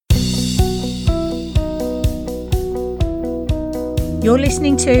You're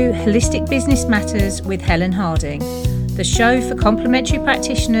listening to Holistic Business Matters with Helen Harding, the show for complementary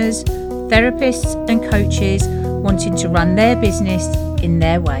practitioners, therapists and coaches wanting to run their business in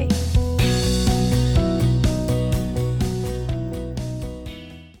their way.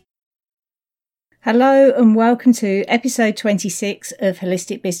 Hello and welcome to episode 26 of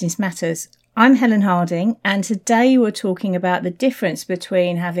Holistic Business Matters. I'm Helen Harding, and today we're talking about the difference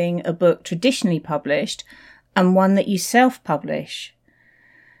between having a book traditionally published and one that you self-publish.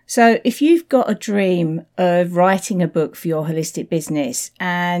 So if you've got a dream of writing a book for your holistic business,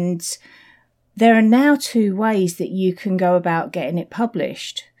 and there are now two ways that you can go about getting it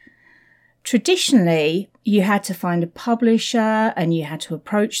published. Traditionally, you had to find a publisher and you had to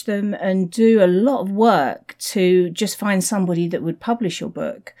approach them and do a lot of work to just find somebody that would publish your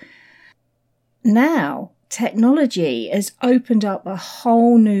book. Now, technology has opened up a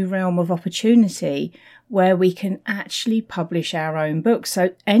whole new realm of opportunity where we can actually publish our own book.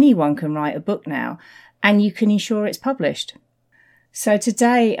 So anyone can write a book now and you can ensure it's published. So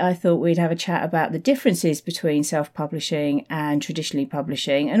today I thought we'd have a chat about the differences between self-publishing and traditionally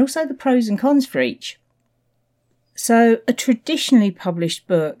publishing, and also the pros and cons for each. So a traditionally published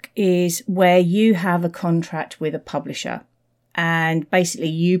book is where you have a contract with a publisher. And basically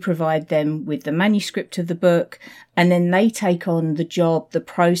you provide them with the manuscript of the book, and then they take on the job, the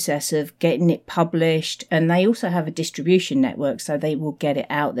process of getting it published, and they also have a distribution network, so they will get it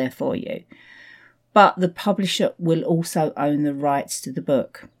out there for you. But the publisher will also own the rights to the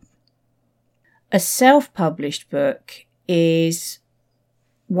book. A self-published book is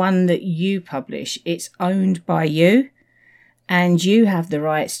one that you publish. It's owned by you, and you have the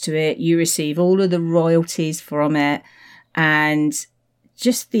rights to it. You receive all of the royalties from it. And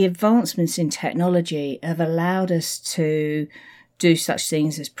just the advancements in technology have allowed us to do such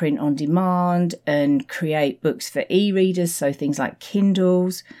things as print on demand and create books for e-readers, so things like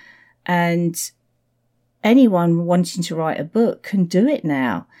Kindles. And anyone wanting to write a book can do it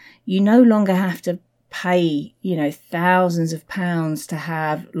now. You no longer have to pay, thousands of pounds to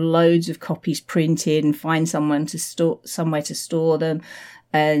have loads of copies printed and find somewhere to store them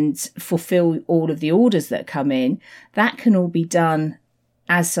and fulfill all of the orders that come in. That can all be done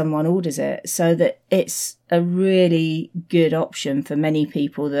as someone orders it, so that it's a really good option for many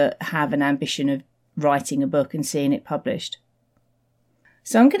people that have an ambition of writing a book and seeing it published.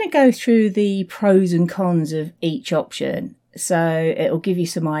 So I'm going to go through the pros and cons of each option. So it'll give you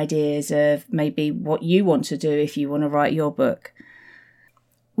some ideas of maybe what you want to do if you want to write your book.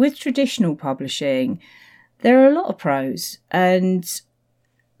 With traditional publishing, there are a lot of pros, and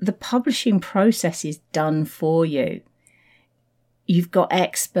the publishing process is done for you. You've got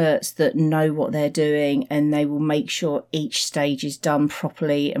experts that know what they're doing, and they will make sure each stage is done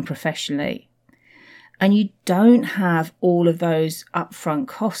properly and professionally. And you don't have all of those upfront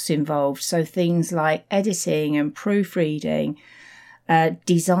costs involved. So things like editing and proofreading,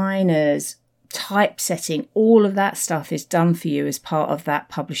 designers, typesetting, all of that stuff is done for you as part of that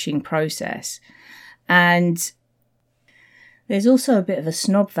publishing process. And there's also a bit of a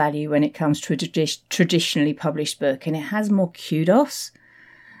snob value when it comes to a traditionally published book, and it has more kudos.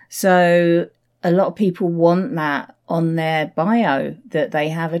 So a lot of people want that on their bio, that they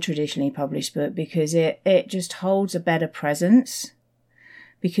have a traditionally published book, because it just holds a better presence,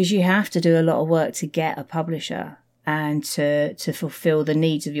 because you have to do a lot of work to get a publisher and to fulfill the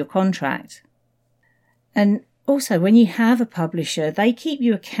needs of your contract. And also, when you have a publisher, they keep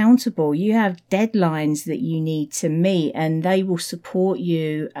you accountable. You have deadlines that you need to meet, and they will support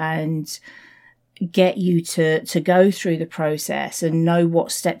you and get you to go through the process and know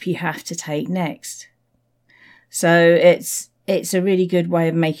what step you have to take next. So it's a really good way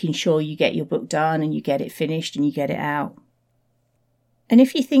of making sure you get your book done and you get it finished and you get it out. And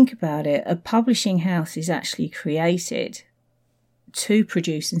if you think about it, a publishing house is actually created to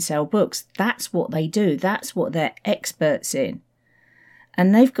produce and sell books. That's what they do. That's what they're experts in.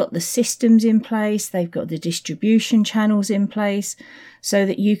 And they've got the systems in place. They've got the distribution channels in place so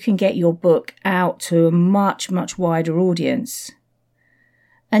that you can get your book out to a much, much wider audience.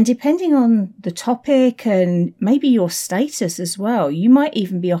 And depending on the topic and maybe your status as well, you might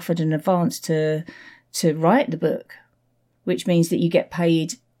even be offered an advance to write the book, which means that you get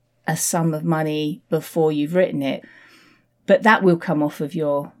paid a sum of money before you've written it. But that will come off of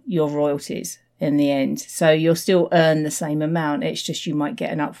your royalties in the end. So you'll still earn the same amount. It's just you might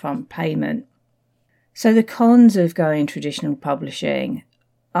get an upfront payment. So the cons of going traditional publishing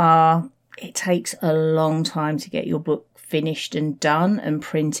are it takes a long time to get your book finished and done and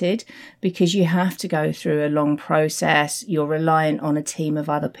printed, because you have to go through a long process. You're reliant on a team of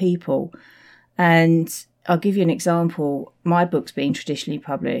other people. And I'll give you an example. My book's been traditionally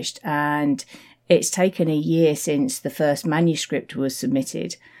published, and it's taken a year since the first manuscript was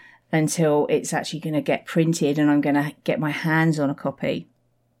submitted until it's actually going to get printed and I'm going to get my hands on a copy.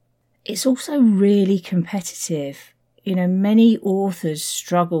 It's also really competitive. You know, many authors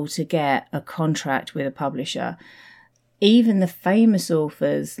struggle to get a contract with a publisher. Even the famous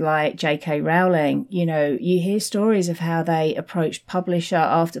authors like J.K. Rowling, you know, you hear stories of how they approached publisher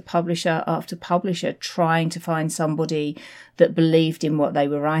after publisher after publisher trying to find somebody that believed in what they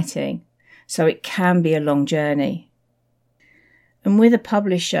were writing. So it can be a long journey. And with a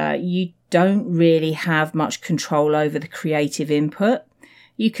publisher, you don't really have much control over the creative input.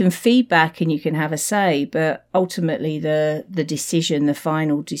 You can feedback and you can have a say, but ultimately the decision, the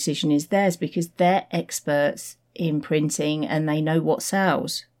final decision is theirs because they're experts in printing and they know what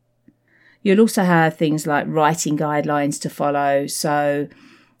sells. You'll also have things like writing guidelines to follow. So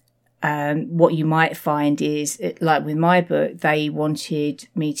what you might find is, like with my book, they wanted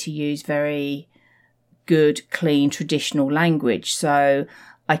me to use very good, clean, traditional language. So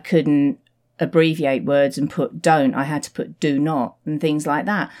I couldn't abbreviate words and put don't. I had to put do not and things like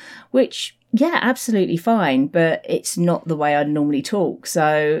that, which, yeah, absolutely fine, but it's not the way I normally talk.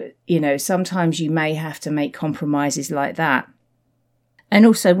 So, you know, sometimes you may have to make compromises like that. And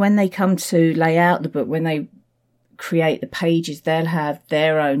also when they come to lay out the book, when they create the pages, they'll have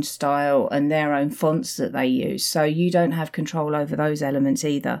their own style and their own fonts that they use. So you don't have control over those elements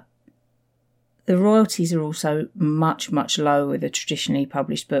either. The royalties are also much, much lower with a traditionally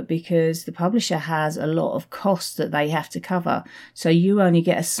published book because the publisher has a lot of costs that they have to cover. So you only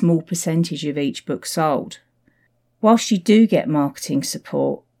get a small percentage of each book sold. Whilst you do get marketing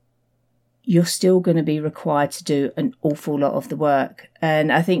support, you're still going to be required to do an awful lot of the work.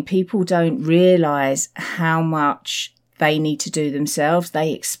 And I think people don't realise how much they need to do themselves.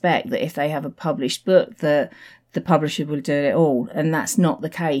 They expect that if they have a published book that the publisher will do it all. And that's not the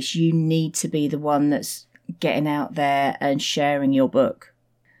case. You need to be the one that's getting out there and sharing your book.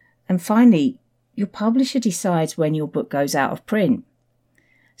 And finally, your publisher decides when your book goes out of print.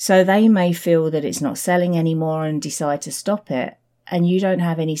 So they may feel that it's not selling anymore and decide to stop it. And you don't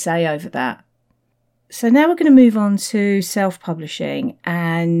have any say over that. So now we're going to move on to self-publishing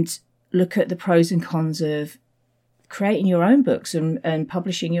and look at the pros and cons of creating your own books and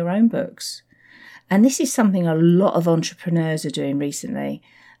publishing your own books. And this is something a lot of entrepreneurs are doing recently.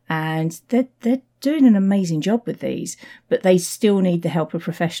 And they're doing an amazing job with these, but they still need the help of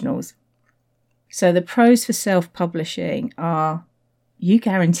professionals. So the pros for self-publishing are you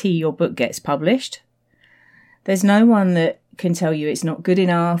guarantee your book gets published. There's no one that can tell you it's not good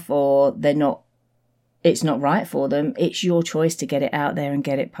enough or it's not right for them. It's your choice to get it out there and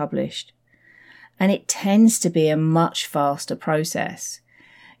get it published. And it tends to be a much faster process.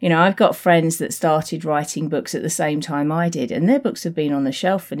 You know, I've got friends that started writing books at the same time I did, and their books have been on the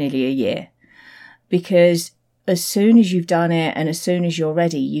shelf for nearly a year. Because as soon as you've done it and as soon as you're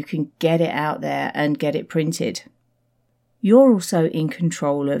ready, you can get it out there and get it printed. You're also in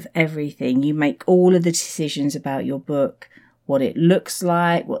control of everything. You make all of the decisions about your book, what it looks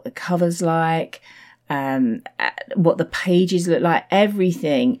like, what the cover's like, what the pages look like.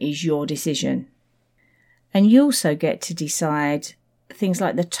 Everything is your decision. And you also get to decide things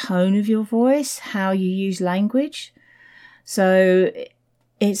like the tone of your voice, how you use language. So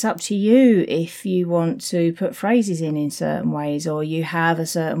it's up to you if you want to put phrases in certain ways, or you have a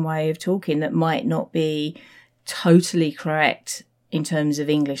certain way of talking that might not be totally correct in terms of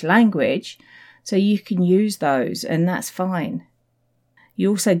English language. So you can use those, and that's fine. You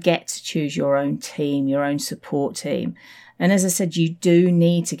also get to choose your own team, your own support team. And as I said, you do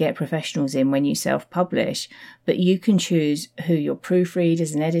need to get professionals in when you self-publish, but you can choose who your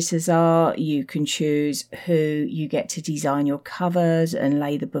proofreaders and editors are. You can choose who you get to design your covers and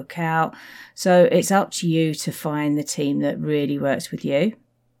lay the book out. So it's up to you to find the team that really works with you.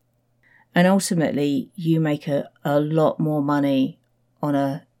 And ultimately, you make a lot more money on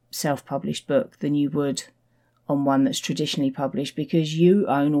a self-published book than you would on one that's traditionally published because you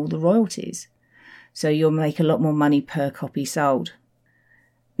own all the royalties. So you'll make a lot more money per copy sold.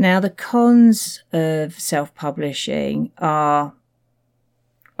 Now, the cons of self-publishing are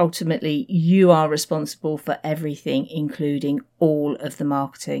ultimately you are responsible for everything, including all of the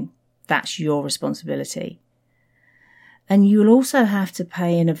marketing. That's your responsibility. And you'll also have to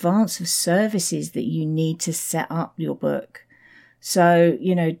pay in advance of services that you need to set up your book. So,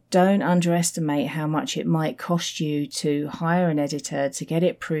 don't underestimate how much it might cost you to hire an editor, to get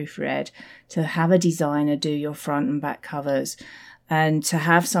it proofread, to have a designer do your front and back covers, and to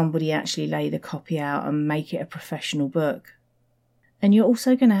have somebody actually lay the copy out and make it a professional book. And you're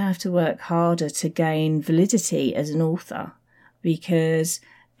also going to have to work harder to gain validity as an author, because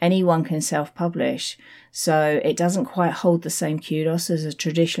anyone can self-publish. So it doesn't quite hold the same kudos as a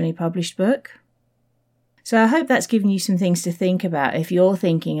traditionally published book. So I hope that's given you some things to think about if you're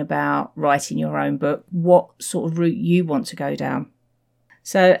thinking about writing your own book, what sort of route you want to go down.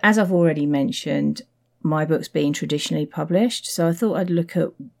 So as I've already mentioned, my book's been traditionally published. So I thought I'd look at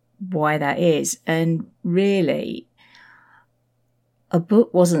why that is. And really, a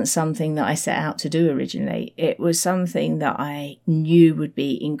book wasn't something that I set out to do originally. It was something that I knew would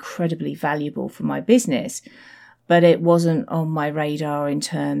be incredibly valuable for my business, but it wasn't on my radar in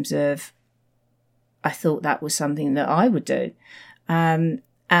terms of, I thought that was something that I would do. And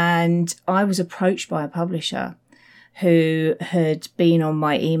I was approached by a publisher who had been on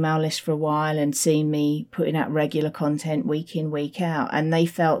my email list for a while and seen me putting out regular content week in, week out. And they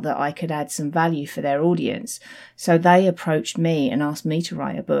felt that I could add some value for their audience. So they approached me and asked me to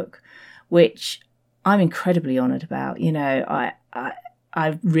write a book, which I'm incredibly honoured about. You know,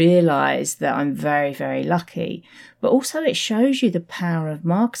 I realised that I'm very, very lucky, but also it shows you the power of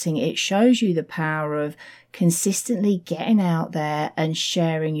marketing. It shows you the power of consistently getting out there and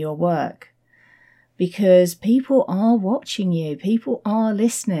sharing your work, because people are watching you, people are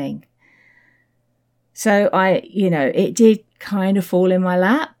listening. So it did kind of fall in my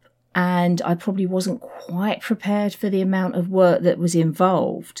lap, and I probably wasn't quite prepared for the amount of work that was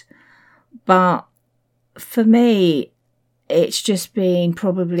involved. But for me, it's just been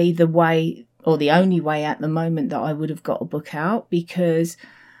probably the way, or the only way at the moment, that I would have got a book out, because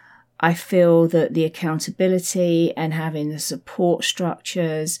I feel that the accountability and having the support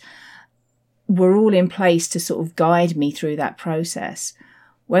structures were all in place to sort of guide me through that process.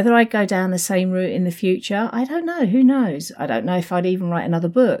 Whether I go down the same route in the future, I don't know. Who knows? I don't know if I'd even write another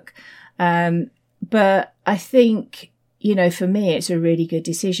book. But I think, for me, it's a really good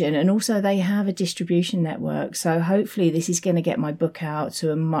decision. And also they have a distribution network. So hopefully this is going to get my book out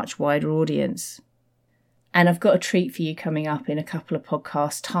to a much wider audience. And I've got a treat for you coming up in a couple of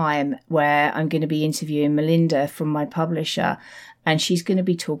podcasts' time, where I'm going to be interviewing Melinda from my publisher, and she's going to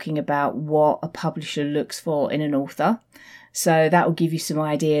be talking about what a publisher looks for in an author. So that will give you some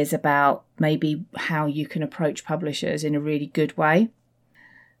ideas about maybe how you can approach publishers in a really good way.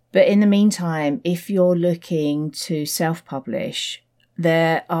 But in the meantime, if you're looking to self-publish,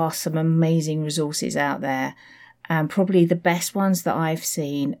 there are some amazing resources out there. And probably the best ones that I've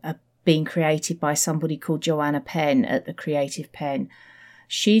seen are being created by somebody called Joanna Penn at The Creative Pen.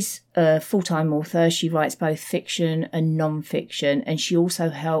 She's a full-time author. She writes both fiction and non-fiction, and she also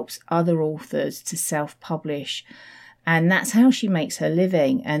helps other authors to self-publish. And that's how she makes her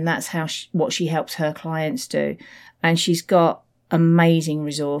living, and that's what she helps her clients do. And she's got amazing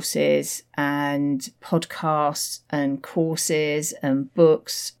resources and podcasts and courses and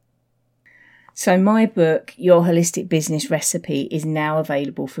books. So my book, Your Holistic Business Recipe, is now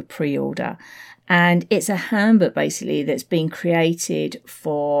available for pre-order. And it's a handbook basically that's been created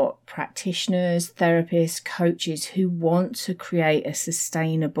for practitioners, therapists, coaches who want to create a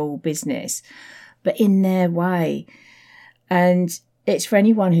sustainable business, but in their way. And it's for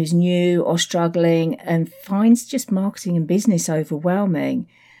anyone who's new or struggling and finds just marketing and business overwhelming.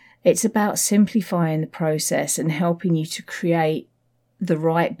 It's about simplifying the process and helping you to create the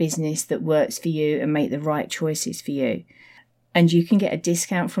right business that works for you and make the right choices for you. And you can get a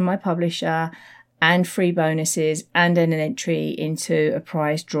discount from my publisher and free bonuses and an entry into a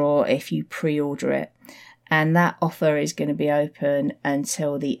prize draw if you pre-order it. And that offer is going to be open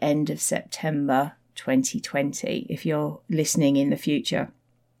until the end of September 2020, if you're listening in the future.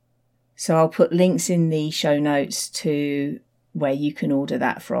 So I'll put links in the show notes to where you can order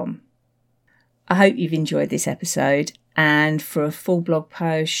that from. I hope you've enjoyed this episode. And for a full blog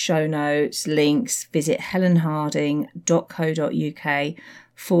post, show notes, links, visit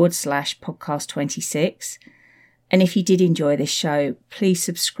helenharding.co.uk/podcast 26. And if you did enjoy this show, please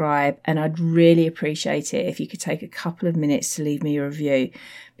subscribe. And I'd really appreciate it if you could take a couple of minutes to leave me a review,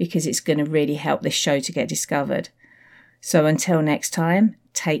 because it's going to really help this show to get discovered. So until next time,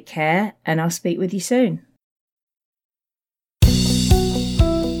 take care, and I'll speak with you soon.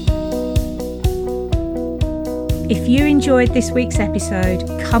 If you enjoyed this week's episode,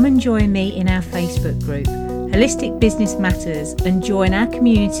 come and join me in our Facebook group, Holistic Business Matters, and join our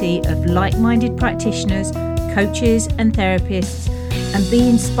community of like-minded practitioners, coaches and therapists, and be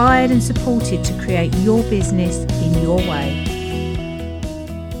inspired and supported to create your business in your way.